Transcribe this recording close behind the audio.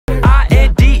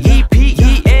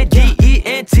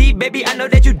baby, I know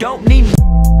that you don't need me.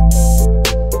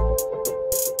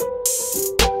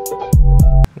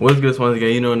 What's good, SWANZY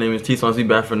gang? You know, my name is SWANZY,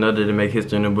 back for another to make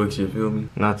history in the books, you feel me?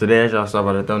 Now today, as y'all saw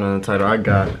by the thumbnail and the title, I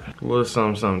got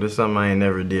something. This is something I ain't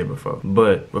never did before.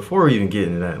 But before we even get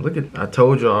into that, I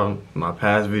told y'all in my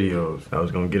past videos I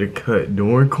was gonna get a cut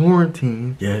during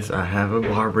quarantine. Yes, I have a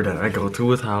barber that I go to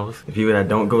his house. If people that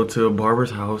don't go to a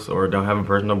barber's house or don't have a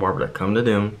personal barber that come to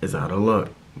them is out of luck.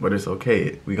 But it's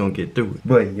okay, we gonna get through it.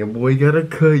 But your boy got a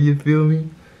cut, you feel me?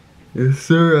 Yes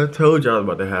sir, I told y'all I was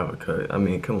about to have a cut. I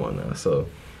mean, come on now. So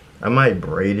I might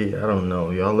braid it, I don't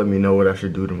know. Y'all let me know what I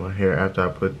should do to my hair after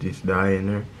I put this dye in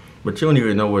there. But you don't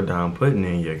even know what dye I'm putting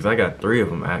in yet, because I got 3 of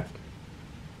them actually.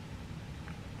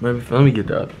 Maybe, let me get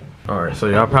that. Alright, so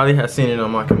y'all probably have seen it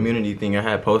on my community thing. I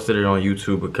had posted it on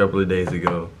YouTube a couple of days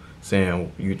ago,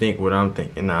 saying, you think what I'm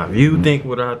thinking. Now, if you think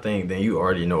what I think, then you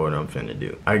already know what I'm finna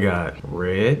do. I got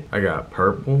red, I got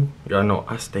purple. Y'all know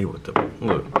I stay with the,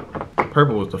 look.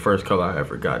 Purple was the first color I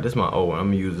ever got. This is my old one. I'm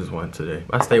gonna use this one today.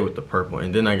 I stay with the purple,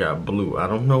 and then I got blue. I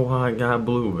don't know why I got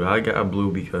blue, but I got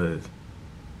blue because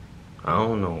I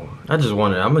don't know. I just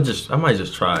wanted. I might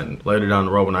just try it later down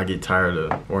the road when I get tired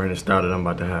of wearing the style that I'm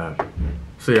about to have.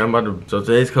 So yeah, so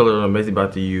today's color I'm basically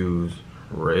about to use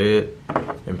red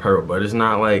and purple, but it's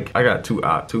not like I got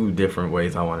two different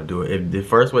ways I want to do it. If the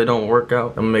first way don't work out,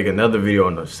 I'm gonna make another video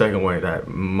on the second way that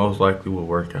most likely will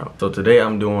work out. So today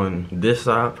I'm doing this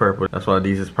side purple. That's why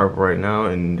these is purple right now,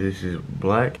 and this is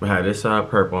black. I have this side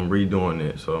purple. I'm redoing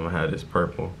it, so I'm gonna have this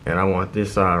purple, and I want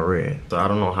this side red. So I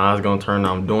don't know how it's gonna turn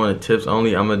out. I'm doing the tips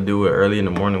only. I'm gonna do it early in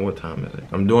the morning. What time is it?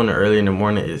 I'm doing it early in the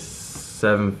morning. It's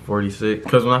 7:46,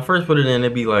 because when I first put it in,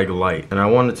 it'd be like light, and I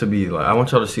want it to be like, I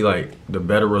want y'all to see like the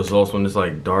better results when it's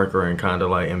like darker and kind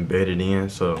of like embedded in.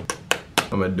 So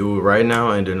I'm gonna do it right now,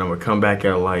 and then I'm gonna come back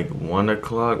at like 1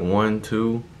 o'clock, 1,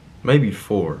 2, maybe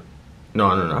 4.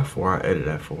 No, not 4. I edit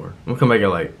at 4. I'm gonna come back at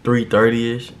like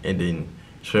 3:30ish, and then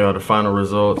show y'all the final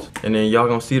results, and then y'all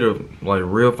gonna see the like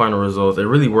real final results. It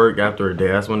really worked after a day.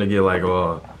 That's when it get like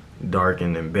dark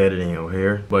and embedded in your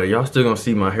hair, but y'all still gonna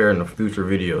see my hair in the future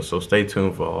videos, so stay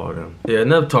tuned for all of them. Yeah,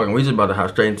 enough talking, we just about to hop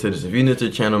straight into this. If you're new to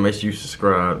the channel, make sure you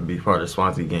subscribe, be part of the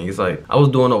SWANZY gang. It's like I was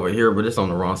doing over here, but it's on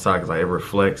the wrong side because I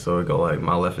reflect, so it go like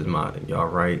my left is mine and y'all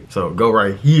right. So go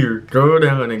right here, go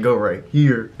down and go right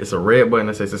here. It's a red button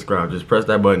that says subscribe. Just press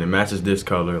that button. It matches this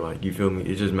color, like, you feel me?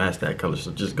 It just matched that color, so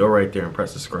just go right there and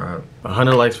press subscribe.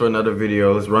 100 likes for another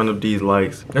video. Let's run up these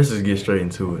likes. Let's just get straight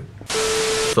into it.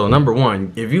 So number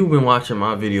 1, if you've been watching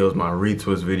my videos, my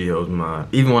retwist videos,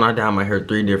 even when I dye my hair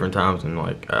 3 different times in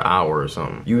like an hour or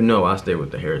something, you know I stay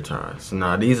with the hair ties. So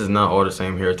now these is not all the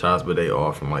same hair ties, but they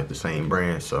all from like the same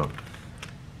brand, so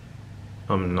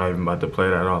I'm not even about to play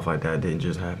that off like that. It didn't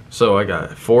just happen. So I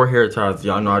got 4 hair ties.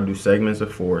 Y'all know I do segments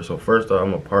of 4. So first off,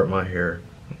 I'm gonna part my hair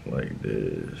like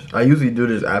this. I usually do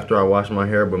this after I wash my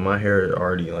hair, but my hair is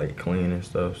already like clean and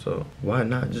stuff, so why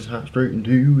not just hop straight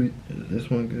into it? Is this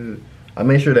one good? I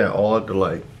make sure that all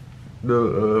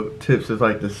the tips is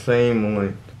like the same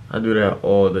length. I do that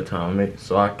all the time,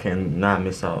 so I can not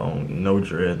miss out on no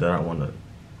dread that I want to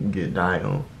get dye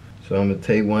on. So I'm gonna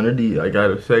take one of these. I got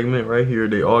a segment right here.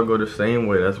 They all go the same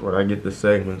way. That's where I get the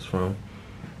segments from.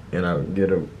 And I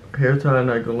get a hair tie and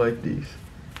I go like this.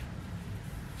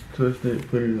 Twist it,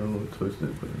 put it on, twist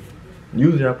it, put it on.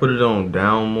 Usually I put it on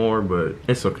down more, but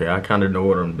it's okay. I kind of know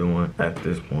what I'm doing at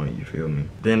this point, you feel me?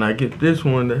 Then I get this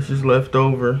one that's just left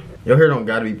over. Your hair don't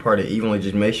gotta be parted evenly.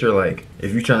 Just make sure, like,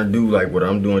 if you're trying to do like what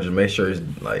I'm doing, just make sure it's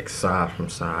like side from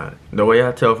side. The way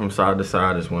I tell from side to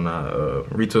side is when I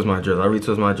retwist my dress. I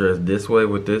retwist my dress this way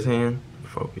with this hand,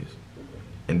 focus,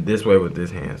 and this way with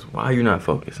this hand. Why are you not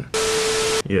focusing?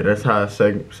 Yeah, that's how I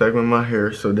segment my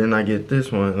hair. So then I get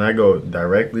this one, and I go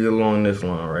directly along this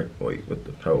line, right? Wait, with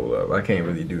the toe up. I can't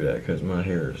really do that because my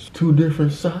hair is 2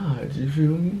 different sides, you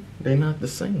feel me? They not the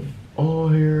same. All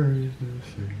hair is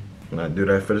the same. And I do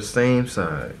that for the same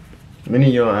side. Many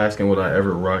of y'all asking, would I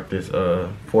ever rock this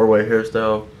 4-way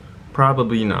hairstyle?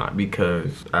 Probably not,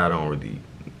 because I don't really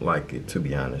like it, to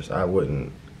be honest. I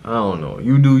wouldn't, I don't know.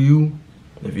 You do you,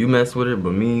 if you mess with it,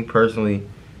 but me, personally,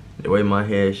 the way my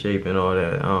head shape and all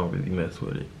that, I don't really mess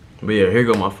with it. But yeah, here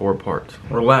go my 4 parts.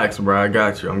 Relax, bro, I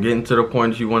got you. I'm getting to the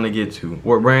point that you want to get to.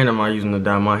 What brand am I using to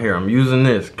dye my hair? I'm using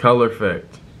this, Color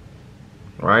Effect.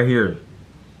 Right here.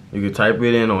 You can type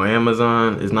it in on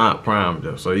Amazon. It's not primed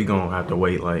though, so you're gonna have to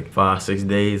wait like 5-6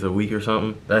 days, a week or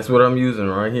something. That's what I'm using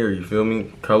right here, you feel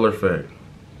me? Color Effect.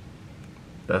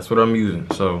 That's what I'm using.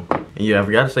 So, and yeah, I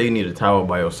forgot to say you need a towel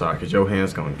by your side, because your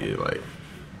hand's gonna get like,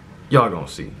 y'all gonna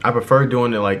see. I prefer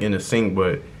doing it like in the sink,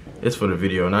 but it's for the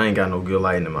video and I ain't got no good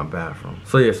lighting in my bathroom.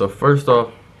 So yeah, so first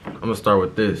off, I'm gonna start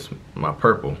with this, my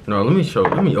purple. No, let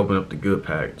me open up the good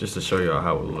pack just to show y'all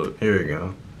how it look. Here we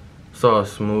go. It's all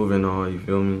smooth and all, you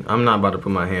feel me? I'm not about to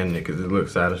put my hand in it because it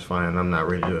looks satisfying. I'm not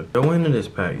ready to go into this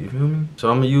pack, you feel me? So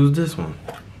I'm gonna use this one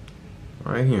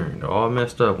right here, the all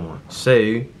messed up one.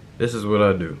 Say, this is what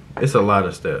I do. It's a lot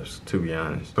of steps, to be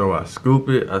honest. So I scoop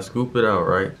it out,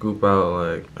 right? Scoop out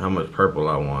like how much purple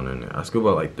I want in it. I scoop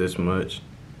out like this much.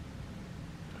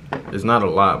 It's not a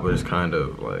lot, but it's kind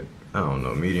of like, I don't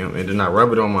know, medium. And then I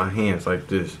rub it on my hands like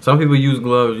this. Some people use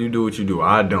gloves, you do what you do.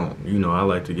 I don't. You know, I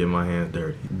like to get my hands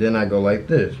dirty. Then I go like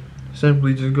this.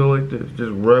 Simply just go like this.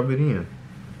 Just rub it in.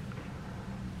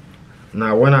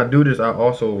 Now when I do this, I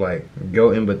also like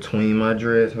go in between my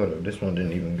dreads. Hold up, this one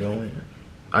didn't even go in.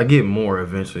 I get more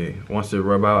eventually. Once it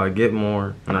rub out, I get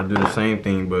more. And I do the same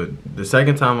thing, but the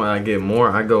second time I get more,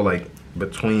 I go like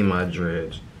between my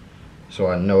dreads. So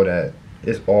I know that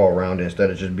it's all around it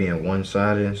instead of just being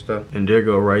one-sided and stuff. And there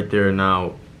go right there.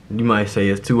 Now, you might say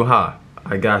it's too hot.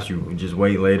 I got you. Just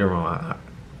wait later on.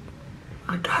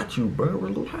 I got you, bro.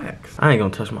 Relax. I ain't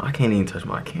gonna touch I can't even touch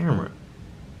my camera.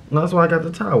 That's why I got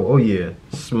the towel. Oh yeah,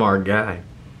 smart guy.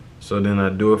 So then I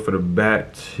do it for the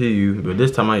back too, but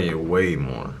this time I get way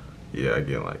more. Yeah, I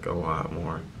get like a lot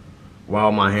more.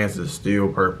 While my hands is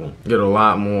still purple. Get a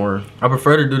lot more. I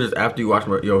prefer to do this after you wash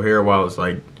your hair while it's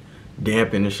like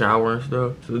damp in the shower and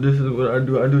stuff. So this is what I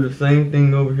do. I do the same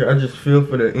thing over here. I just feel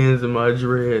for the ends of my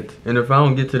dreads. And if I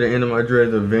don't get to the end of my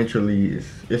dreads eventually,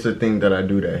 it's a thing that I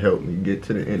do that help me get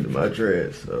to the end of my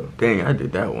dreads. So dang, I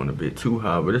did that one a bit too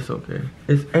high, but it's okay.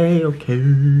 It's A-okay.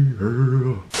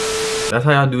 That's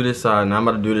how y'all do this side. Now I'm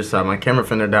about to do this side. My camera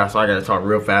finna die, so I gotta talk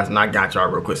real fast, and I got y'all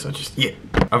real quick, so just, yeah.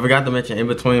 I forgot to mention, in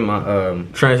between my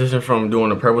transition from doing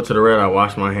the purple to the red, I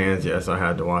washed my hands. Yes, I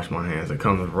had to wash my hands. It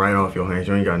comes right off your hands.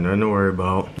 You ain't got nothing to worry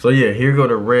about. So yeah, here go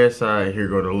the red side, here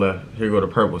go the left, here go the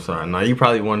purple side. Now you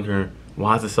probably wondering,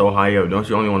 why is it so high up? Don't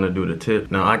you only want to do the tip?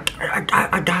 Now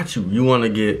I got you. You want to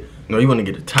get, you want to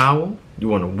get a towel, you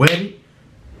want to wet it,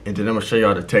 and then I'm gonna show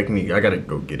y'all the technique. I gotta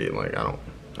go get it. Like I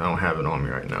don't have it on me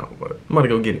right now, but I'm about to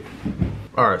go get it.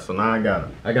 All right, so now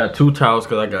I got two towels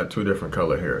because I got two different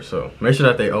color hair. So make sure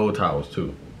that they old towels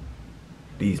too.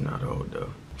 These not old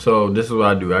though. So this is what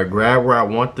I do. I grab where I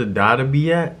want the dot to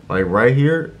be at, like right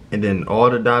here, and then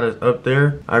all the dot is up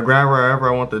there. I grab wherever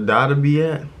I want the dot to be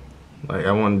at, like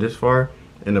I want this far,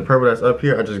 and the purple that's up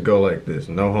here, I just go like this,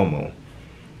 no homo.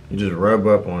 You just rub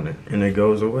up on it, and it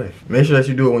goes away. Make sure that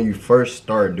you do it when you first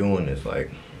start doing this, like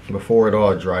before it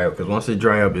all dry up, because once it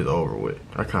dry up, it's over with.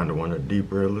 I kind of want it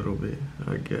deeper a little bit,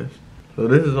 I guess. So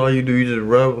this is all you do. You just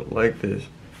rub like this.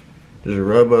 Just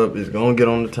rub up. It's gonna get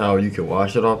on the towel. You can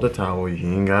wash it off the towel.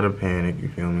 You ain't gotta panic, you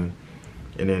feel me?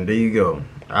 And then there you go.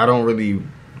 I don't really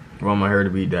want my hair to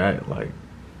be that, like,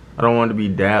 I don't want it to be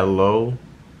that low,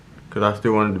 because I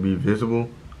still want it to be visible.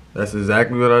 That's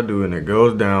exactly what I do, and it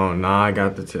goes down. Now I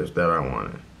got the tips that I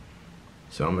wanted.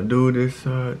 So I'm gonna do this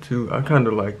side too. I kind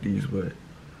of like these, but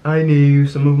I need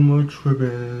some of them are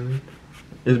tripping.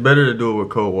 It's better to do it with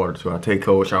cold water too. I take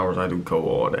cold showers, I do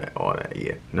cold, all that,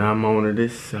 yeah. Now I'm on to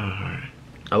this side.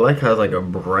 I like how it's like a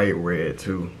bright red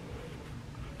too.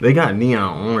 They got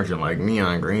neon orange and like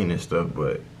neon green and stuff,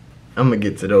 but I'm gonna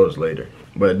get to those later.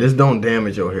 But this don't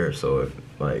damage your hair, so if,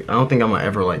 like, I don't think I'm gonna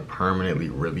ever like permanently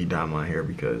really dye my hair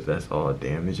because that's all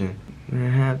damaging. And I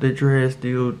have the dread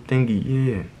still thingy,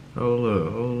 yeah.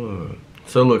 Hold up.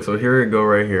 So look, so here it go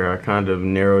right here. I kind of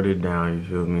narrowed it down, you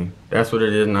feel me? That's what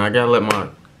it is. Now I gotta let my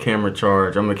camera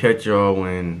charge. I'm gonna catch y'all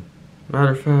when,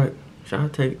 matter of fact, should I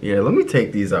take, yeah, let me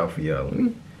take these out for y'all.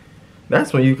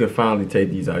 That's when you can finally take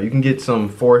these out. You can get some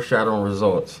foreshadowing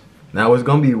results. Now it's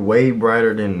gonna be way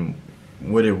brighter than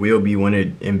what it will be when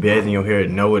it embeds in your hair.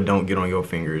 No, it don't get on your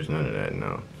fingers, none of that,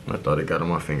 no. I thought it got on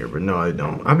my finger, but no, it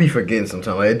don't. I be forgetting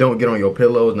sometimes, like, it don't get on your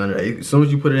pillows, none of that. As soon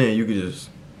as you put it in, you can just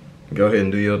go ahead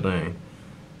and do your thing.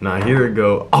 Now here it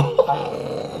go.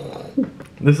 Oh.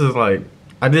 This is like,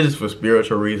 I did this for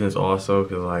spiritual reasons also,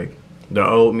 cause like the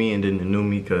old me and then the new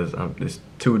me, cause it's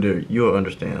two different. You'll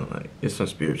understand, like it's some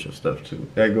spiritual stuff too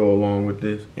that go along with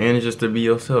this, and it's just to be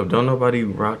yourself. Don't nobody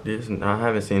rock this, and I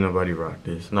haven't seen nobody rock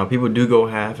this. Now people do go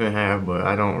half and half, but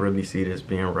I don't really see this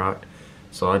being rocked.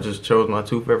 So I just chose my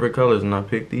two favorite colors and I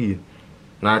picked these.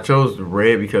 Now I chose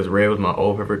red because red was my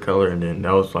old favorite color, and then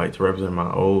that was like to represent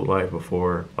my old life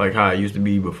before, like how I used to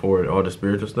be before all the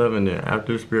spiritual stuff, and then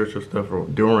after the spiritual stuff, or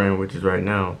during, which is right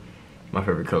now, my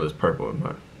favorite color is purple.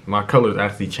 My colors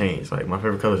actually changed. Like my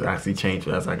favorite colors actually changed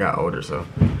as I got older. So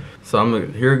I'm gonna,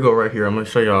 here we go right here. I'm gonna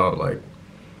show y'all like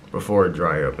before it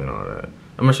dry up and all that.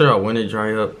 I'm gonna show y'all when it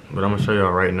dry up, but I'm gonna show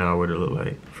y'all right now what it look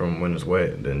like from when it's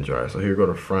wet and then dry. So here go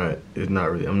the front. It's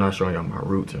not really, I'm not showing y'all my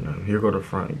roots or nothing. Here go the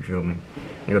front, you feel me?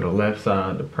 Here go the left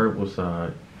side, the purple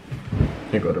side.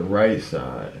 Here go the right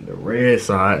side, the red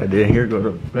side, and then here go the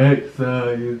back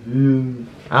side, you feel me?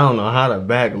 I don't know how the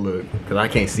back look, cause I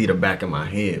can't see the back of my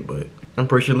head, but I'm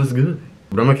pretty sure it looks good.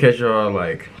 But I'm gonna catch y'all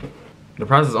like, the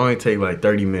process only take like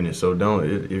 30 minutes, so don't,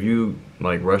 if you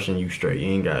like rushing, you straight, you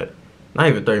ain't got, not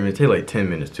even 30 minutes, take like 10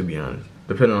 minutes to be honest.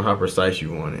 Depending on how precise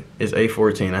you want it. It's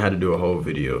 8:14, I had to do a whole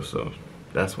video, so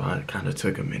that's why it kinda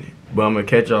took a minute. But I'm gonna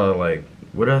catch y'all like,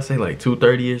 what did I say, like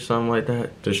 2:30ish, something like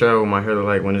that? To show you what my hair look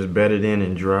like when it's bedded in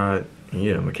and dried. And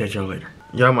yeah, I'm gonna catch y'all later.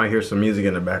 Y'all might hear some music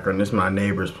in the background. This is my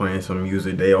neighbors playing some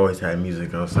music. They always had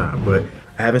music outside, but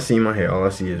I haven't seen my hair. All I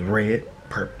see is red,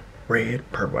 purple, red,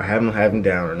 purple. I haven't had them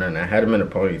down or nothing. I had them in a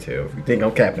ponytail. If you think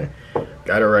I'm capping,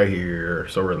 got it right here,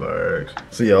 so relax.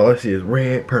 So yeah, all I see is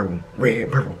red, purple,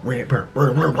 red, purple, red,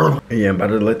 purple, and yeah, I'm about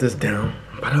to let this down.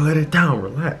 I'm about to let it down,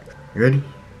 relax. You ready?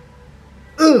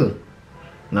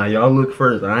 Now y'all look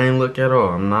first. I ain't look at all.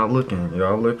 I'm not looking.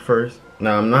 Y'all look first.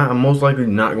 Now I'm most likely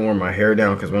not gonna wear my hair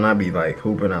down because when I be like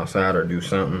hooping outside or do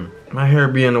something, my hair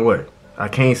be in the way. I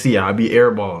can't see. I be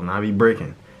airballing. I be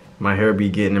breaking. My hair be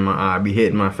getting in my eye. I be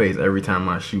hitting my face every time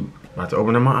I shoot. About to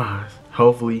open up my eyes.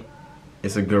 Hopefully,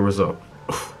 it's a good result.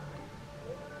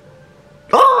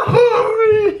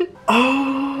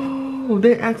 Oh,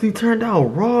 they actually turned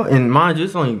out raw. And mind you,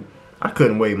 it's only, I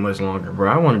couldn't wait much longer, bro.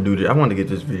 I want to do this. I want to get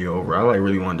this video over. I like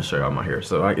really wanted to show y'all my hair.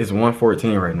 So it's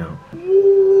 1:14 right now.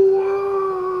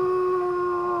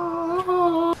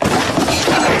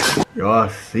 Y'all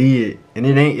see it, and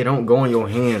it don't go on your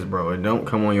hands, bro. It don't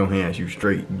come on your hands. You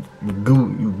straight,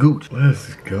 you gooch.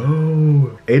 Let's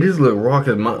go. Hey, this look raw,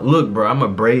 cause look, bro. I'm a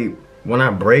braid. When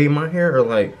I braid my hair, or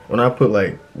like when I put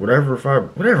like whatever, if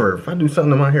I do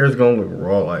something to my hair, it's gonna look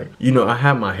raw. Like, you know, I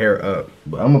have my hair up,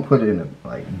 but I'm gonna put it in a,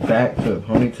 like back to the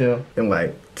ponytail, and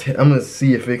like I'm gonna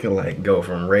see if it can like go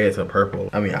from red to purple.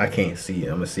 I mean, I can't see it.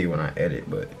 I'm gonna see when I edit,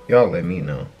 but y'all let me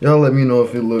know. Y'all let me know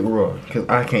if it look raw, cause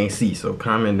I can't see. So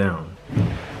comment down.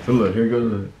 So look, here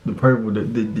goes the purple, the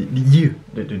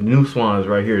new swans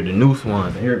right here, the new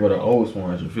swans, and here go the old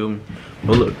swans. You feel me?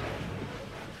 But look.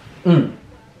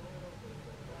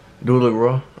 Do it look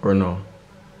raw or no?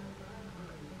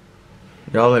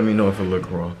 Y'all let me know if it look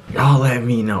raw. Y'all let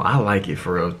me know. I like it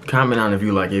for real. Comment on if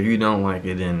you like it. If you don't like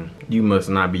it, then you must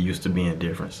not be used to being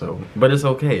different. So, but it's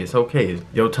okay. It's okay.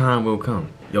 Your time will come.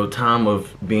 Your time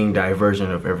of being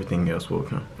divergent of everything else will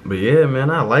come. But yeah,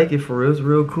 man, I like it for real. It's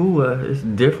real cool. It's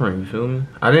different. You feel me?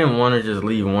 I didn't want to just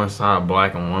leave one side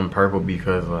black and one purple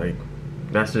because like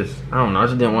that's just, I don't know. I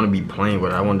just didn't want to be plain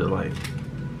with it. I wanted to like,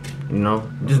 you know,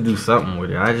 just do something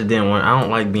with it. I just didn't want, I don't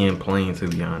like being plain, to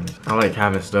be honest. I like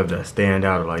having stuff that stand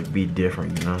out or like be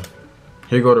different, you know.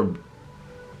 Here go the,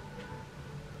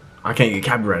 I can't get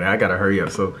copyrighted, I gotta hurry up.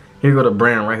 So here go the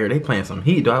brand right here. They playing some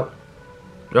heat, dog.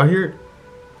 Y'all hear it?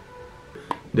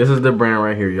 This is the brand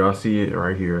right here. Y'all see it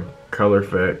right here. Color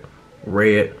Effect,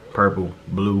 red, purple,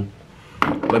 blue.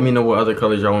 Let me know what other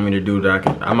colors y'all want me to do. That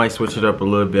I might switch it up a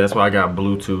little bit. That's why I got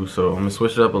blue too. So I'm gonna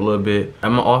switch it up a little bit.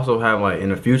 I'm gonna also have like in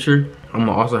the future, I'm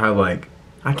gonna also have like,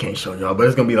 I can't show y'all, but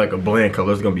it's gonna be like a blend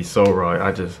color. It's gonna be so raw.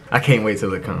 I can't wait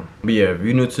till it comes. But yeah, if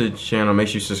you're new to the channel, make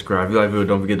sure you subscribe. If you like the video,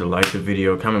 don't forget to like the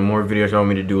video. Comment more videos y'all want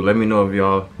me to do. Let me know if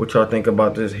y'all, what y'all think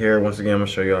about this hair. Once again, I'm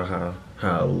gonna show y'all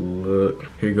how it look.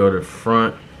 Here go the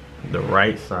front, the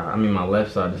right side. I mean my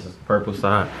left side. This is the purple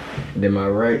side. Then my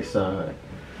right side.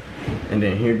 And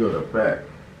then here go the back.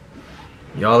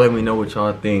 Y'all let me know what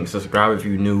y'all think. Subscribe if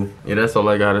you new. Yeah, that's all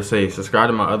I gotta say. Subscribe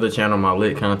to my other channel, my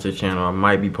lit content channel. I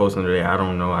might be posting today. I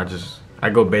don't know. I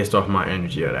go based off my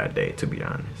energy of that day, to be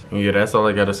honest. And yeah, that's all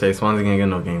I gotta say. Swansy gang,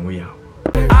 no game. We out.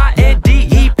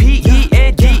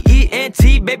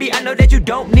 INDEPENDENT, baby, I know that you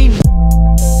don't need me.